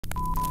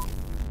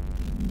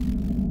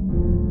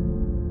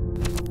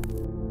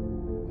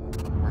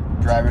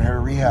driving her to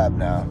rehab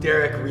now.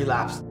 Derek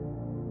relapsed.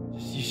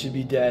 You should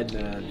be dead,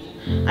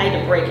 man. I had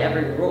to break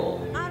every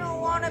rule. I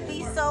don't want to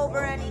be sober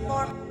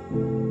anymore.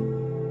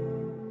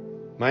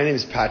 My name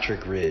is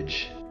Patrick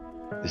Ridge.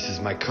 This is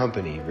my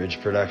company,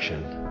 Ridge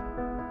Production.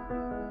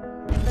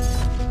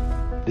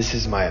 This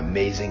is my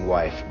amazing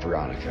wife,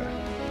 Veronica.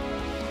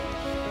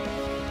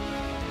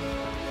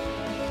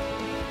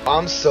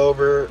 I'm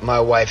sober,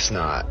 my wife's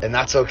not, and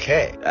that's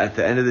okay. At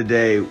the end of the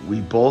day, we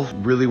both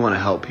really want to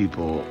help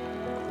people.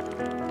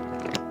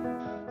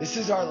 This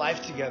is our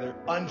life together,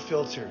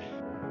 unfiltered.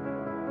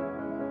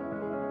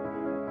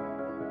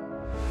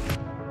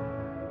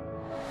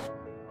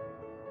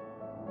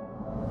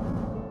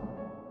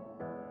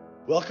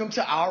 Welcome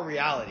to our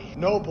reality.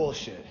 No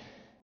bullshit.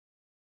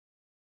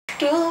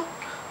 Stop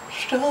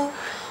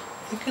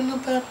thinking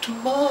about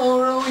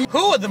tomorrow. Who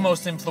are the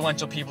most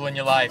influential people in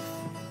your life?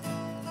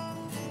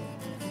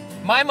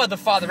 My mother,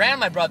 father, and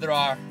my brother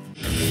are.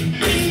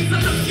 Things are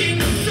looking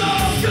so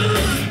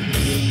good.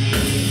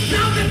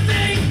 Now the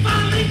thing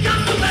finally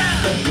got to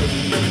well.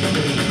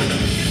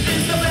 Is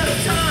this the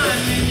best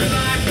time in your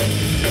life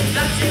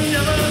that you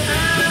never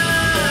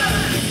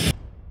had?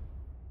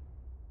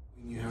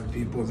 When you have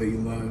people that you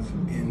love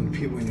and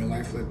people in your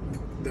life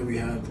that we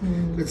have,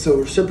 it's so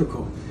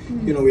reciprocal.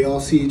 You know, we all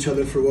see each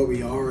other for what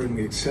we are and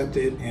we accept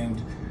it,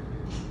 and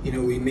you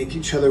know, we make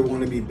each other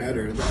want to be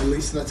better. At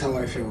least that's how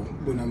I feel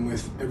when I'm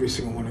with every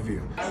single one of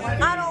you.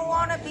 I don't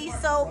want to be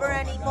sober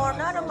anymore.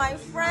 None of my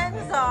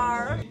friends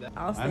are.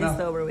 I'll stay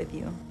sober with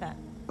you, Pat.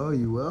 Oh,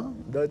 you will?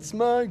 That's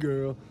my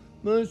girl.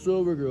 My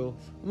sober girl.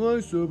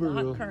 My sober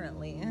girl. Not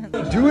currently.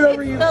 Do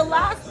whatever you The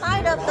last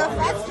night of the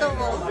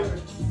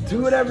festival.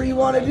 do whatever you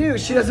want to do.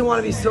 She doesn't want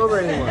to be sober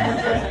anymore.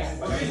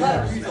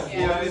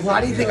 How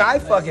do you think I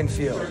fucking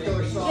feel?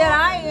 Yet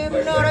I am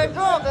not a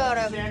drug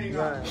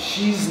addict.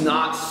 She's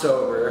not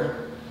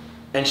sober,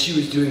 and she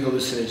was doing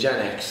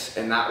hallucinogenics,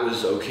 and that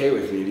was okay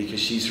with me because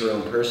she's her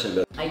own person.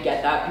 But I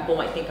get that. People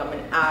might think I'm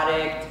an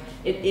addict.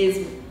 It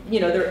is, you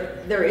know,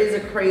 there is a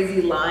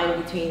crazy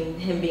line between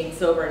him being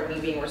sober and me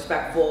being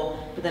respectful,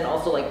 but then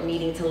also like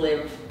needing to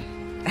live.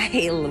 I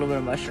ate a little bit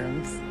of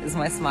mushrooms. Is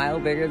my smile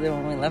bigger than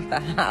when we left the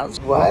house?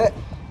 What?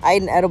 I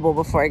ate an edible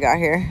before I got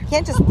here. You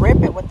can't just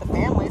rip it with the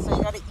family, so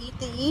you gotta eat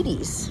the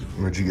eaties.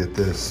 Where'd you get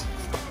this?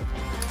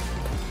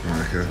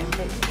 Veronica.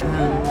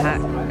 Pat,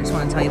 I just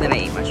want to tell you that I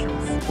ate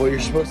mushrooms. well, you're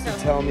supposed to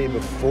tell me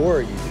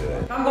before you do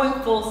it. If I'm going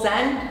full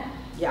send,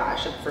 yeah, I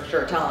should for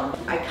sure tell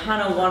him. I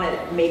kind of want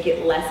to make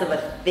it less of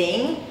a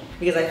thing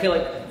because I feel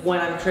like when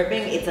I'm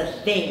tripping, it's a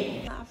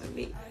thing. Laugh at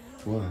me.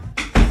 What?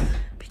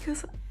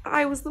 Because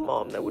I was the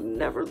mom that would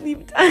never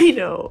leave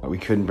Dino. We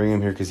couldn't bring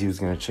him here because he was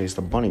gonna chase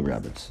the bunny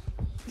rabbits.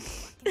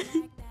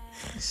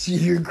 See,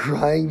 you're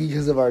crying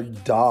because of our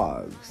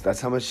dogs. That's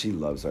how much she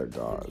loves our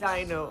dogs.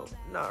 Dino,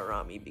 not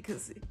Rami,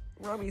 because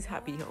Rami's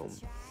happy home.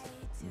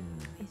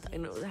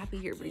 Dino's happy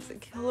here, but he's a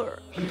killer.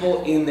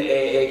 People in the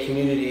AA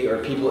community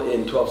or people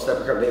in 12-step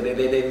recovery,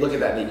 they look at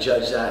that and they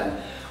judge that,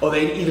 and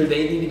either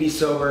they need to be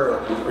sober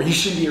or you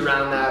shouldn't be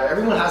around that.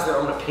 Everyone has their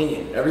own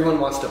opinion. Everyone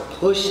wants to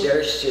push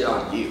their shit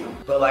on you.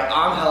 But like,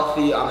 I'm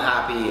healthy, I'm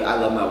happy, I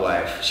love my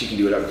wife. She can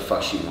do whatever the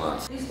fuck she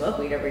wants. You smoke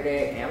weed every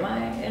day, am I?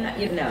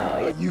 And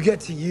no. You get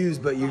to use,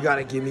 but you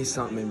gotta give me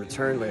something in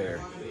return later.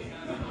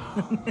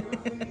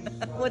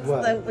 What's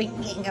What? the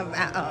winking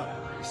about?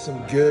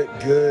 Some good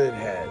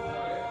head.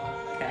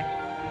 Okay.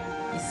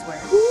 You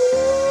swear.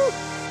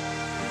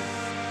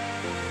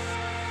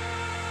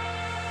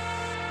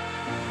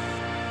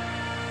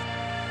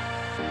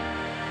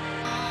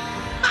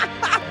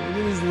 Look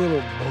at this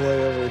little boy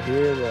over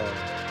here, though.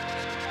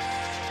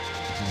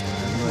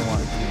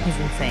 He's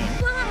insane.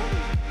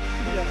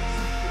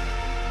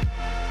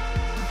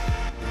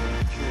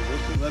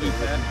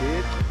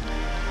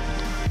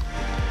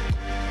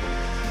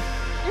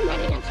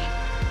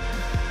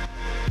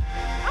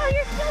 Oh,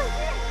 you're still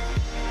here.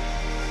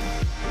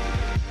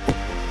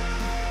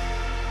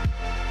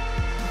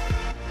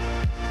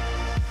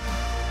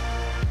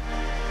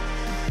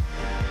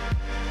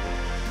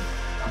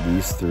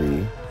 These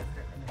three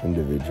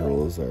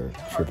individuals are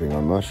tripping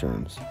on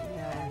mushrooms.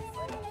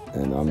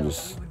 And I'm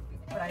just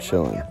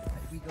chilling.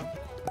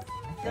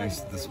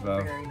 Nice to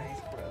smell.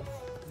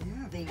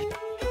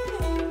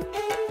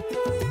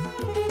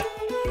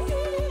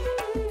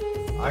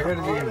 I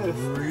gotta be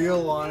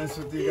real honest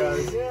with you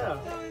guys.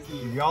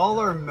 Y'all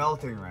are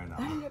melting right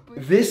now.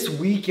 This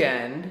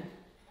weekend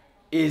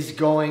is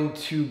going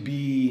to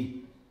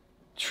be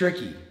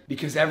tricky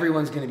because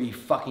everyone's gonna be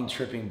fucking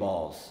tripping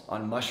balls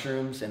on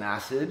mushrooms and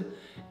acid,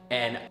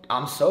 and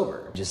I'm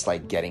sober. Just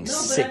like getting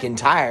sick and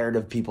tired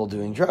of people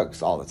doing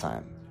drugs all the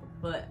time.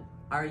 But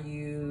are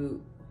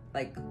you,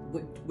 like,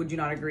 would you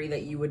not agree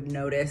that you would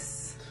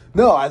notice?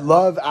 No, I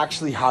love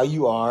actually how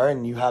you are,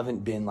 and you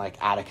haven't been like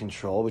out of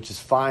control, which is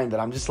fine, but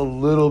I'm just a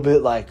little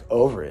bit like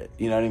over it.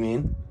 You know what I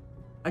mean?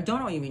 I don't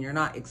know what you mean. You're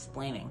not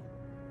explaining.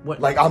 What?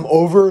 Like I'm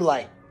over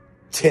like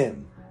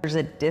Tim. There's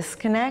a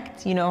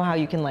disconnect. You know how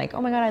you can like,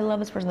 oh my God, I love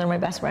this person. They're my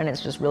best friend.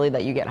 It's just really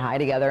that you get high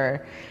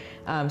together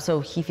So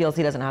he feels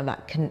he doesn't have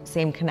that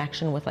same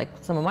connection with like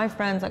some of my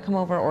friends that come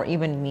over, or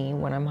even me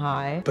when I'm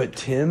high. But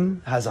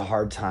Tim has a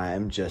hard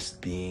time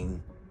just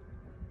doing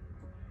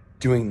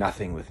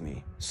nothing with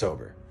me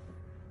sober.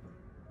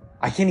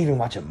 I can't even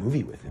watch a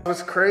movie with him.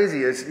 What's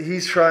crazy is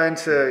he's trying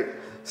to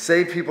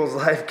save people's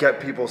life, get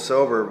people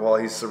sober, while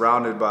he's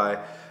surrounded by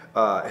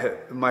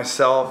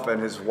myself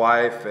and his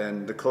wife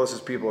and the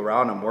closest people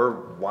around him.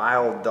 We're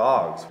wild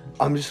dogs.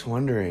 I'm just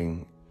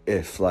wondering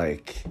if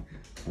like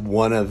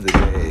one of the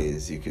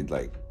days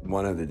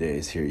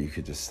here you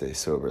could just stay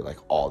sober like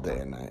all day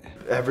and night.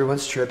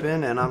 Everyone's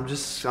tripping and I'm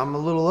a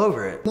little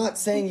over it. I'm not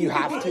saying you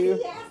have to.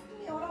 He asked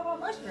me about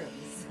mushrooms.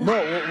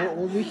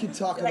 No, we could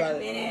talk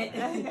about it.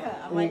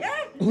 I'm like,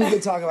 We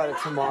could talk about it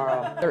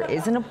tomorrow. There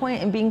isn't a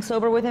point in being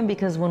sober with him,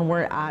 because when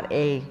we're at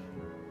a,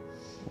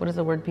 what is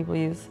the word people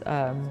use?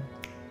 A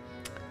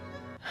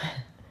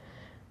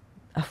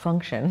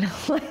function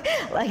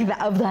like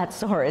that, of that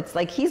sort. It's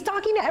like he's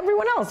talking to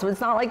everyone else, so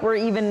it's not like we're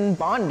even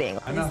bonding.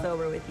 I'm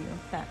sober with you.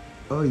 Fact.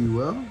 Oh, you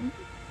will?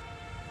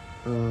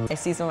 I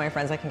see some of my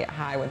friends that can get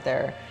high with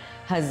their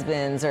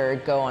husbands or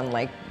go on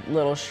like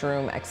little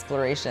shroom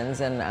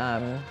explorations, and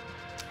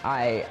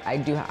I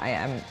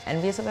am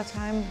envious of that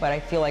time, but I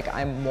feel like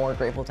I'm more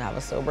grateful to have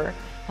a sober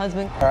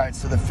husband. All right,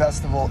 so the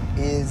festival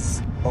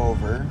is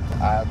over.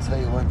 I'll tell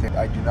you one thing,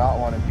 I do not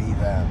want to be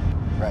them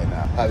right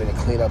now, having to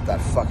clean up that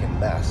fucking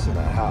mess in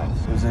that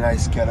house. It was a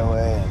nice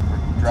getaway,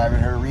 and we're driving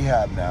her to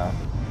rehab now.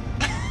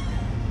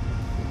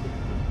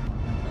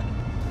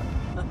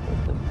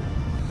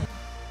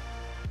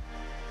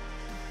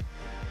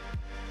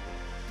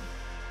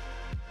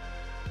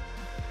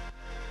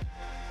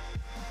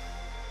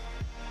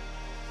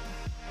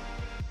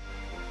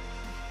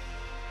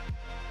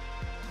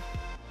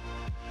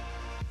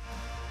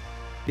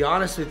 To be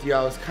honest with you,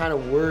 I was kind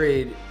of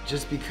worried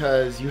just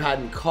because you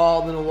hadn't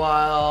called in a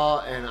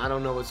while and I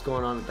don't know what's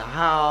going on at the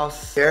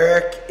house.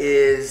 Derek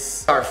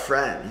is our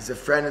friend. He's a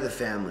friend of the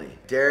family.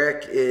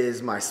 Derek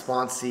is my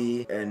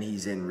sponsee and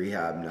he's in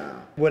rehab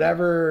now.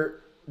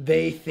 Whatever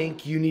they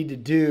think you need to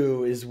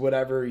do is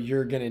whatever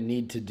you're gonna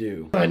need to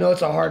do. I know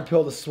it's a hard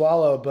pill to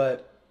swallow,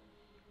 but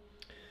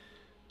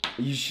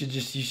you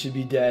should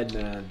be dead,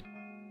 man.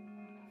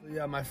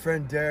 Yeah, my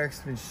friend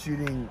Derek's been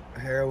shooting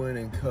heroin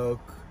and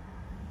coke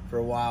for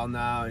a while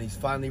now, and he's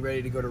finally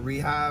ready to go to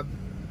rehab.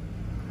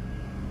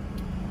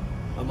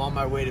 I'm on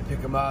my way to pick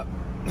him up.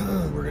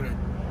 We're gonna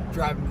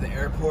drive him to the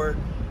airport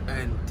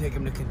and take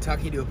him to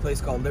Kentucky to a place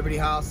called Liberty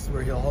House,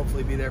 where he'll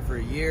hopefully be there for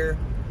a year.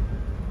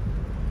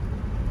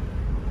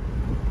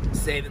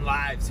 Saving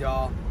lives,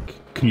 y'all.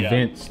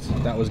 Convinced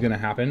that was gonna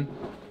happen.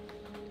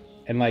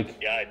 And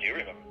like, yeah, I do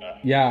remember that.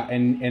 Yeah,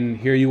 and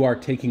here you are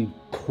taking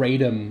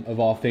kratom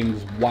of all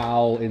things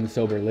while in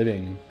sober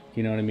living.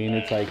 You know what I mean?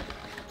 It's like,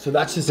 so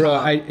that's just bro,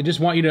 I just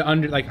want you to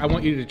I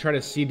want you to try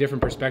to see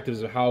different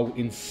perspectives of how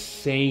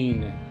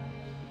insane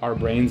our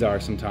brains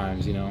are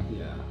sometimes, you know?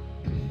 Yeah.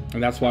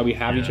 And that's why we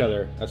have each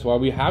other. That's why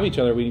we have each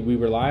other. We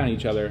rely on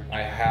each other.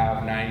 I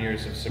have 9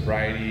 years of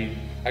sobriety.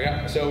 I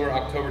got sober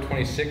October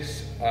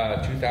 26,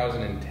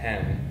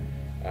 2010.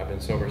 I've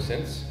been sober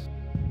since.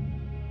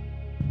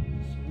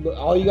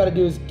 All you gotta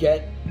do is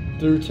get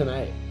through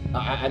tonight.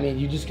 I mean,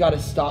 you just gotta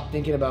stop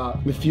thinking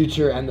about the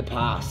future and the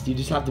past. You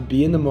just have to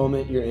be in the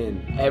moment you're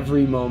in.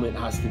 Every moment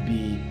has to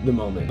be the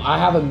moment. I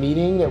have a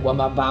meeting that I'm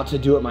about to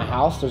do at my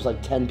house. There's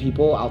like 10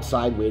 people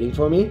outside waiting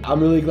for me. I'm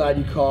really glad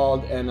you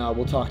called, and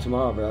we'll talk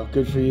tomorrow, bro.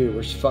 Good for you.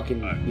 We're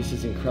fucking, this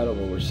is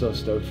incredible. We're so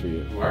stoked for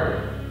you. You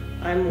are?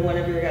 I'm one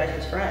of your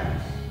guys'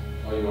 friends.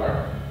 Oh, you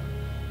are?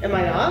 Am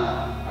I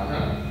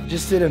not?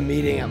 Just did a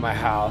meeting at my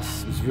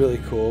house. It was really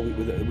cool.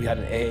 We had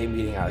an AA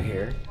meeting out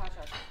here.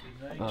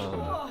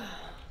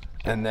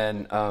 And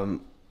then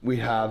we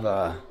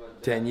have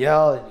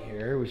Danielle in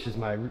here, which is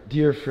my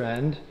dear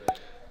friend,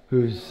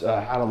 who's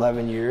had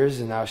 11 years,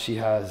 and now she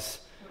has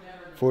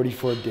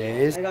 44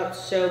 days. I got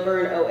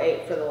sober in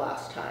 08 for the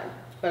last time,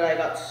 but I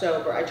got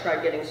sober. I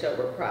tried getting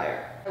sober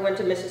prior. I went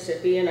to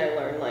Mississippi and I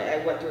learned, like,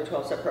 I went through a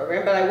 12-step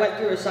program, but I went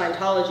through a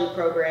Scientology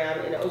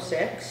program in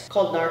 06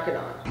 called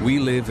Narconon. We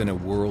live in a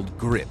world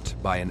gripped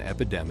by an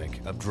epidemic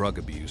of drug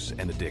abuse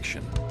and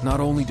addiction. Not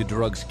only do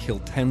drugs kill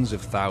tens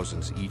of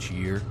thousands each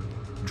year,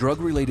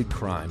 drug-related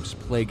crimes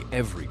plague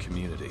every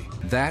community.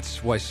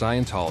 That's why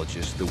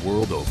Scientologists the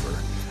world over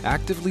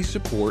actively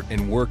support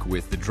and work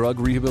with the drug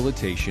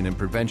rehabilitation and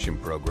prevention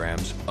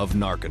programs of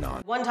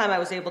Narconon. One time I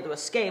was able to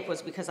escape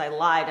was because I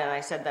lied and I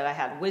said that I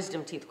had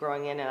wisdom teeth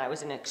growing in and I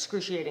was in an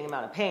excruciating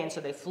amount of pain,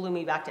 so they flew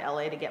me back to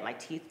LA to get my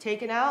teeth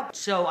taken out.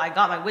 So I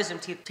got my wisdom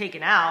teeth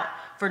taken out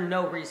for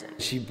no reason.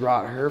 She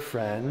brought her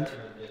friend,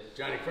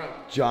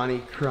 Johnny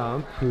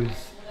Crump,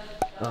 who's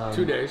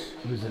 2 days.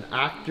 Who's an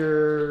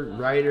actor,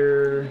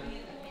 writer,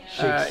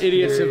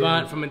 idiot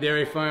savant from a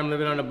dairy farm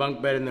living on a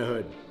bunk bed in the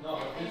hood.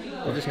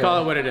 We'll just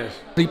call it what it is.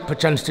 Sleep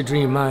perchance to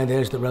dream, aye,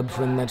 there's the rub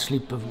from that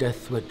sleep of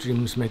death, what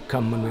dreams may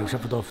come when we've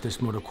shuffled off this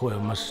mortal coil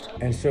must.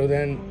 And so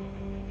then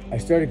I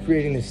started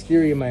creating this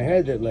theory in my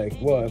head that, like,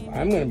 well, if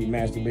I'm gonna be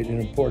masturbating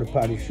in a porta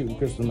potty shooting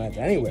crystal meth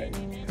anyway,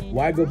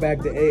 Why go back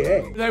to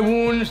AA? Thy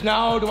wounds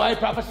now do I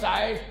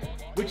prophesy,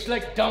 which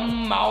like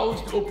dumb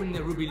mouths open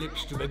their ruby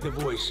lips to beg the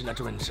voice and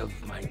utterance of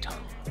my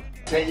tongue.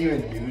 Sent you a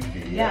nude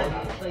video.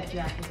 Yeah, like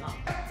jacking off.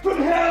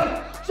 From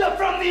hell shall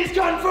from these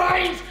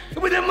confines,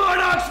 with a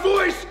monarch's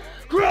voice,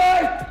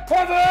 cry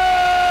heaven!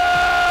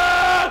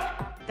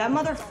 That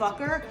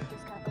motherfucker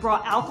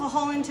brought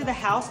alcohol into the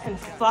house and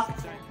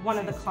fucked one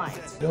of the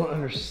clients. I don't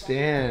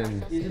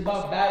understand. It's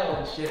about battle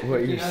and shit.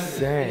 What you're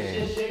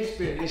saying. It's just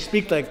Shakespeare. They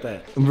speak like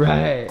that.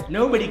 Right.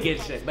 Nobody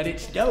gets it, but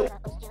it's dope.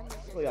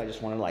 I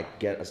just want to like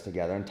get us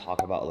together and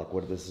talk about like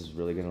what this is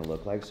really going to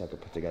look like, so I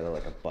could put together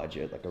like a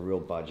budget, like a real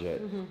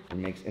budget,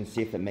 and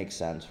see if it makes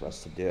sense for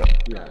us to do.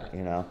 Yeah.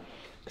 You know,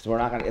 because we're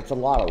not gonna. It's a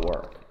lot of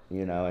work.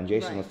 You know, and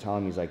Jason was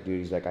telling me, he's like, dude,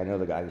 he's like, I know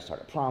the guy who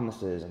started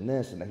Promises and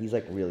this and that. He's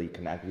like really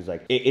connected. He's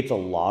like, it's a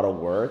lot of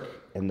work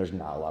and there's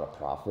not a lot of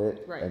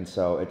profit. Right. And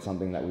so it's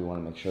something that we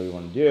want to make sure we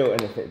want to do.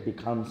 And if it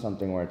becomes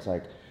something where it's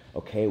like,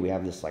 okay, we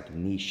have this like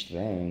niche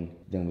thing,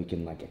 then we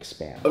can like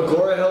expand.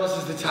 Agora Hills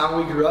is the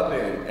town we grew up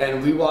in,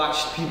 and we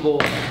watched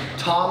people.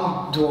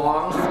 Tom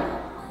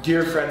Duong,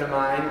 dear friend of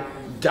mine,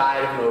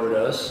 died of an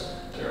overdose.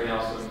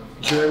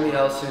 Jeremy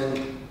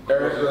Elson,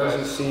 Eric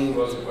Rosenstein,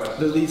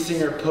 the lead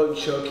singer Poe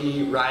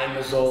Choki, Ryan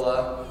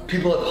Mazzola.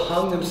 People have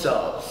hung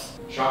themselves.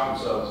 Shot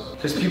themselves.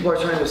 Because people are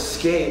trying to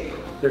escape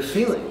their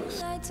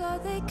feelings. Are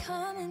they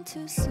coming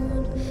too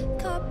soon?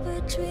 Caught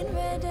between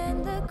red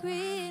and the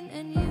green,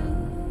 and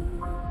you,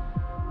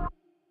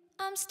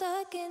 I'm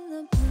stuck in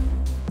the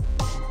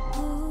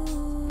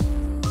blue.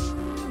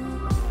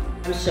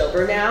 I'm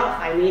sober now.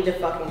 I need to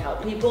fucking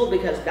help people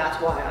because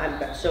that's why I'm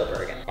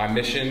sober again. My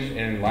mission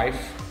in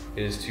life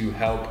is to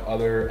help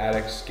other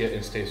addicts get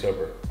and stay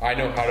sober. I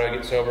know how to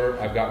get sober,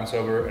 I've gotten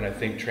sober, and I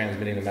think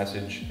transmitting the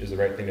message is the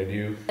right thing to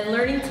do. And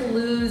learning to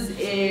lose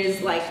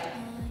is like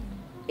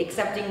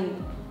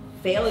accepting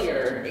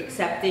failure,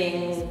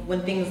 accepting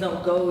when things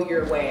don't go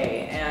your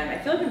way. And I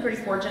feel like I'm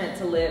pretty fortunate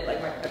to live,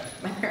 like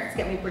my parents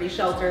kept me pretty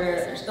sheltered,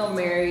 they're still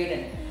married,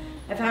 and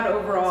I've had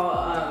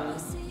overall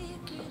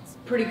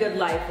pretty good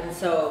life. And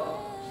so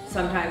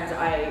sometimes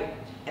I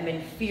am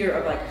in fear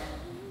of like,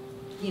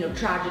 you know,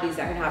 tragedies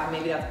that could happen.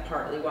 Maybe that's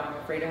partly why I'm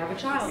afraid to have a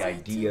child. The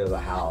idea of the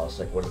house,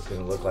 like what it's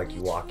gonna look like,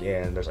 you walk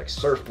in, there's like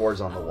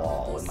surfboards on the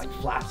wall and like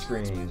flat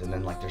screens, and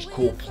then like there's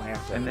cool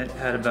plants. I met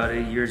Pat about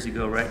 8 years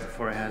ago, right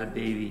before I had a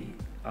baby,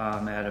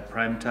 at a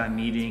primetime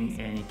meeting,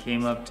 and he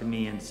came up to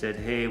me and said,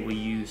 hey, will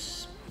you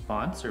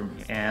sponsor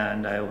me?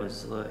 And I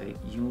was like,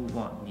 you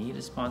want me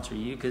to sponsor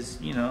you? Because,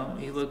 you know,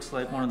 he looks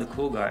like one of the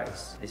cool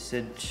guys. I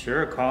said,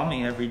 sure, call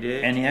me every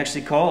day. And he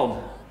actually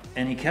called.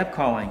 And he kept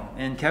calling,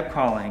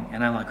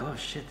 and I'm like, oh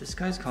shit, this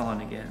guy's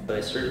calling again. But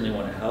I certainly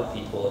want to help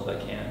people if I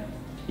can.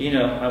 You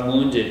know, I'm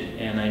wounded,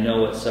 and I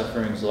know what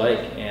suffering's like,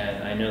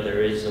 and I know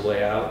there is a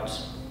way out,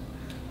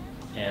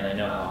 and I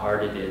know how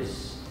hard it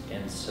is.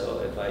 And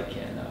so if I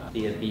can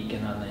be a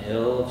beacon on the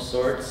hill of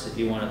sorts, if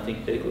you want to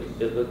think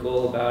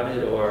biblical about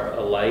it, or a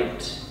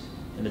light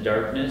in the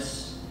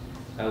darkness,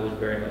 I would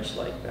very much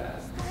like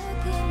that.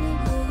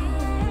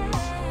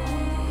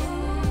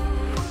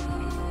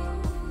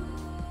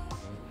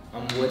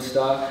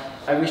 Woodstock.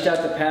 I reached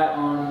out to Pat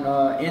on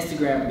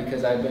Instagram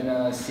because I've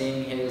been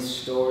seeing his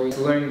stories,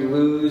 learning to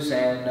lose,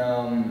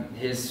 and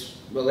his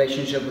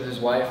relationship with his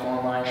wife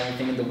online,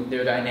 everything,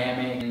 their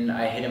dynamic. And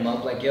I hit him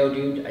up like, yo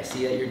dude, I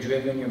see that you're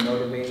driven, you're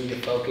motivated, you're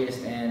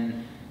focused,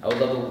 and I would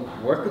love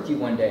to work with you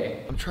one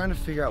day. I'm trying to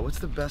figure out what's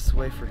the best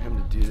way for him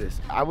to do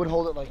this. I would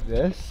hold it like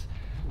this,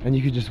 and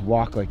you could just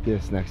walk like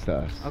this next to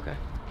us. Okay.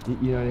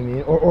 You know what I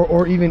mean?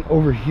 Or even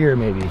over here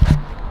maybe,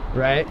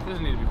 right? It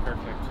doesn't need to be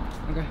perfect.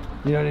 Okay.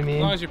 You know what I mean?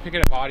 As long as you're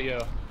picking up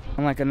audio.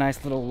 I'm like a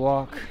nice little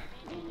walk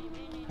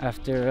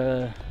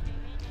after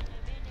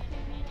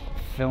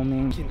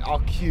filming. I'll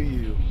cue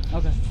you.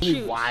 Okay.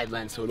 Really wide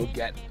lens so it'll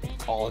get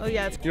all of Oh,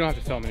 yeah. You don't have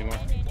to film anymore.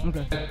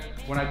 Okay.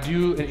 When I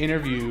do an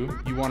interview,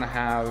 you want to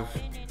have,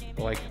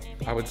 like,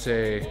 I would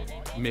say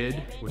mid,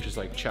 which is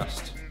like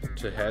chest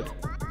to head,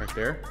 right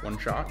there, one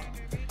shot,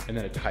 and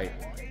then a tight.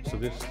 So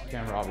this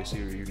camera, obviously,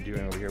 you're doing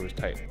over here was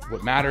tight.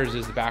 What matters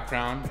is the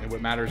background, and what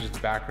matters is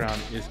the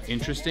background is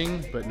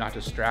interesting, but not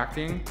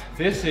distracting.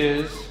 This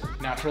is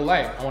natural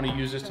light. I want to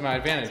use this to my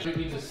advantage. It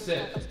needs to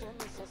sit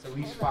at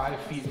least 5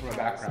 feet from a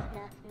background.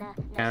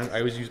 And I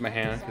always use my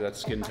hand because that's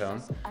skin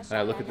tone. And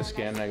I look at the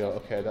skin and I go,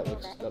 okay, that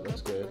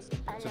looks good.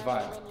 It's a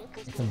vibe.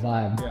 It's a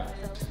vibe. Yeah.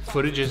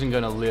 Footage isn't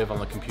gonna live on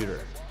the computer.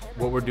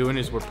 What we're doing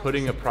is we're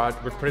putting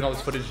all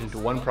this footage into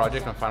one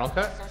project on Final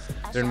Cut.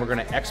 Then we're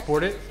gonna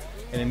export it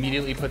and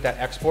immediately put that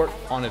export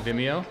on a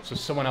Vimeo so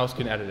someone else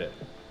can edit it.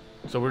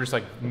 So we're just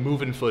like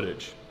moving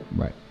footage.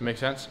 Right. Make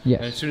sense? Yes.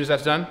 And as soon as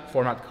that's done,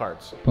 format the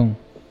cards. Boom.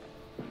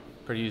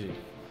 Pretty easy.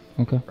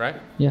 Okay. Right?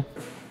 Yeah.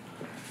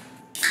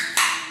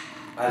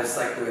 I just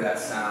like the way that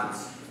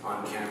sounds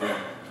on camera.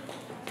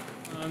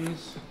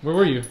 Where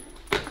were you?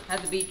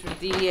 At the beach with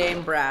DDA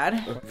and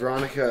Brad.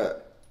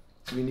 Veronica,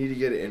 we need to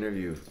get an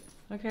interview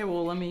Okay,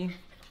 well let me.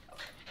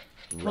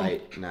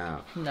 right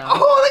now. No.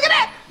 Oh, look at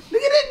that!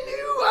 Look at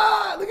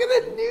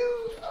that new,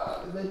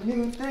 the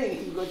new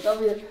thing. He goes, come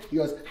here. He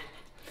goes,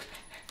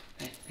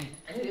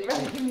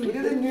 Look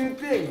at the new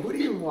thing. What do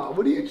you want?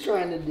 What are you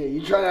trying to do?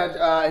 You trying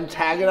to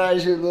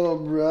antagonize your little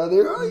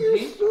brother? Oh, you're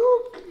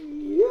so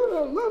cute. I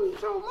love you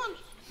so much.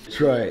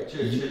 Troy,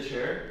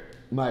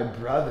 my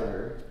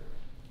brother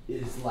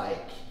is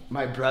like,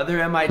 my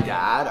brother and my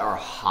dad are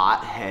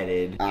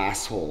hot-headed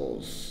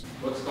assholes.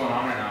 What's going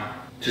on right now?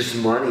 Just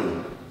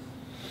money.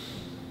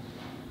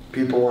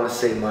 People want to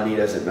say money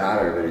doesn't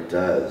matter, but it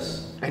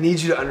does. I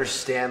need you to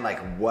understand like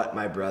what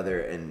my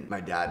brother and my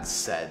dad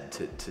said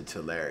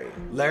to Larry.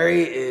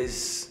 Larry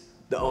is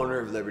the owner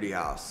of Liberty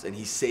House and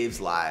he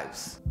saves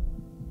lives.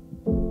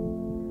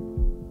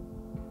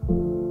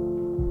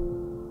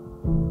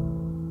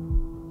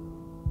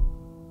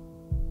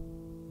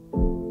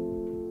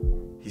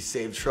 He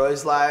saved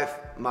Troy's life,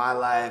 my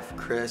life,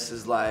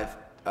 Chris's life,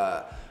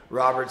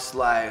 Robert's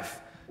life,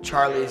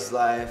 Charlie's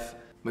life,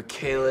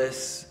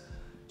 Michaela's.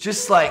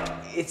 Just like,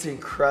 it's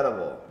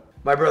incredible.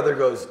 My brother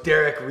goes,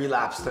 Derek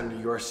relapsed under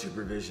your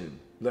supervision.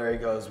 Larry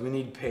goes, we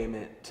need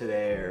payment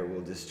today or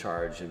we'll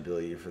discharge and bill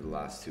you for the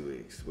last 2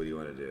 weeks. What do you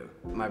want to do?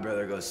 My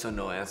brother goes, so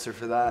no answer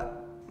for that?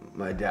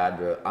 My dad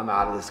wrote, I'm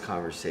out of this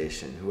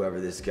conversation.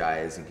 Whoever this guy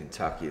is in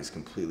Kentucky is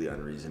completely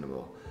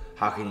unreasonable.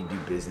 How can you do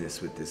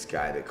business with this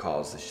guy that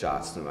calls the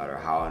shots no matter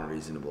how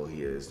unreasonable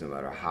he is, no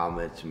matter how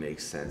much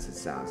makes sense it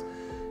sounds?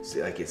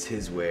 Like it's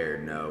his way or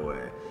no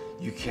way.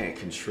 You can't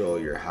control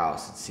your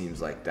house. It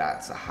seems like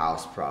that's a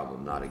house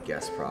problem, not a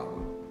guest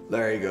problem.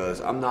 Larry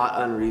goes, I'm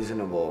not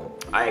unreasonable.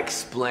 I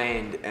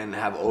explained and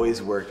have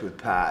always worked with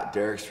Pat.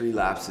 Derek's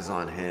relapse is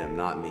on him,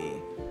 not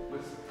me.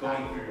 What's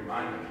going through your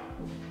mind right now?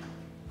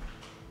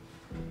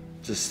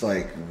 Just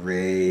like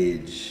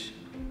rage,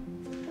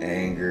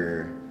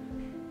 anger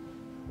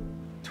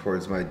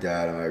towards my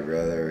dad and my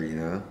brother, you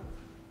know?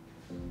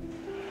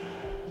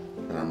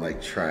 And I'm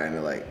like trying to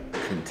like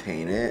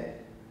contain it.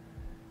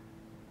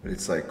 But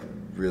it's like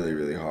really,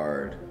 really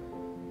hard.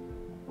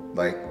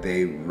 Like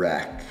they're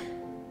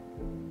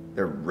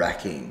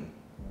wrecking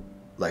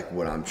like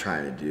what I'm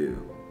trying to do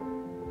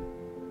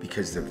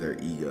because of their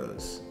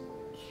egos.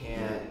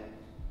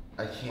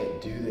 I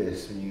can't do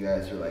this when you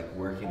guys are like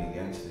working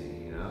against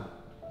me, you know?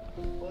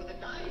 Well, the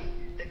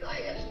guy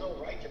has no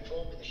right to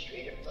throw him in the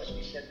street, and plus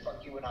we said,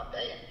 fuck you, we're not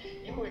paying.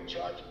 You were in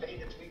charge of paying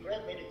the $3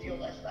 grand, made a deal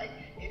last night.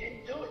 You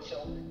didn't do it,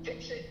 so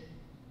fix it.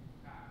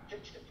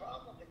 Fix the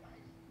problem, the guy.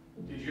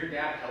 Did your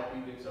dad help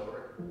you get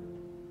sober?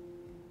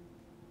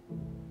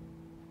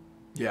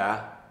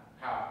 Yeah.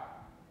 How?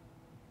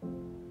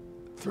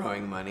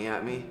 Throwing money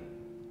at me.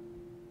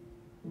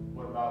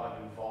 What about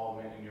like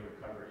involvement in your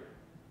recovery?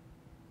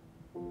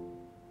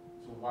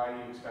 So why do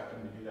you expect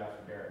him to do that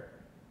for Derek?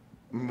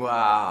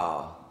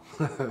 Wow.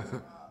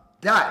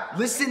 Dad,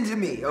 listen to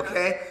me,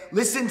 okay?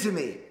 Listen to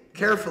me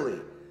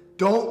carefully.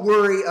 Don't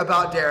worry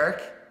about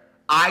Derek.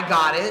 I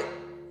got it.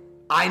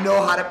 I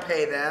know how to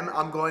pay them.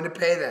 I'm going to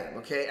pay them,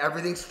 okay?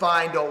 Everything's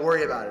fine. Don't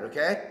worry about it,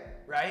 okay?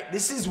 Right?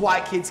 This is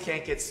why kids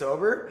can't get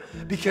sober,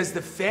 because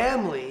the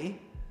family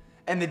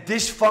and the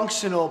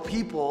dysfunctional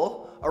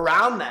people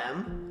around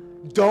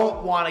them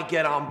don't want to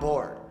get on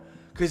board,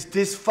 because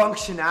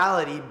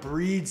dysfunctionality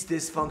breeds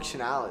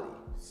dysfunctionality.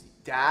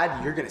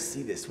 Dad, you're going to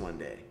see this one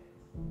day,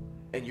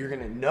 and you're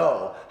going to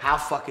know how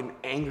fucking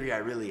angry I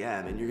really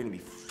am, and you're going to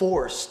be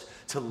forced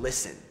to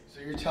listen. So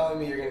you're telling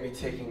me you're going to be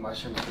taking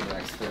mushrooms for the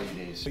next 30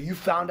 days. So you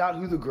found out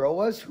who the girl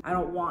was? I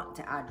don't want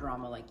to add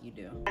drama like you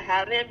do. I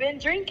haven't been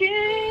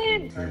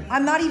drinking.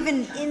 I'm not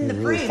even in the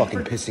You're really frame. fucking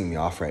pissing me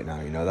off right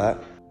now, you know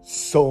that?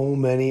 So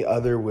many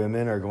other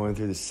women are going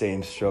through the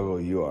same struggle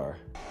you are.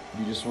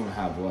 You just want to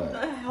have what?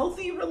 A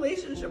healthy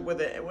relationship with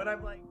it. And when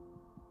I'm like...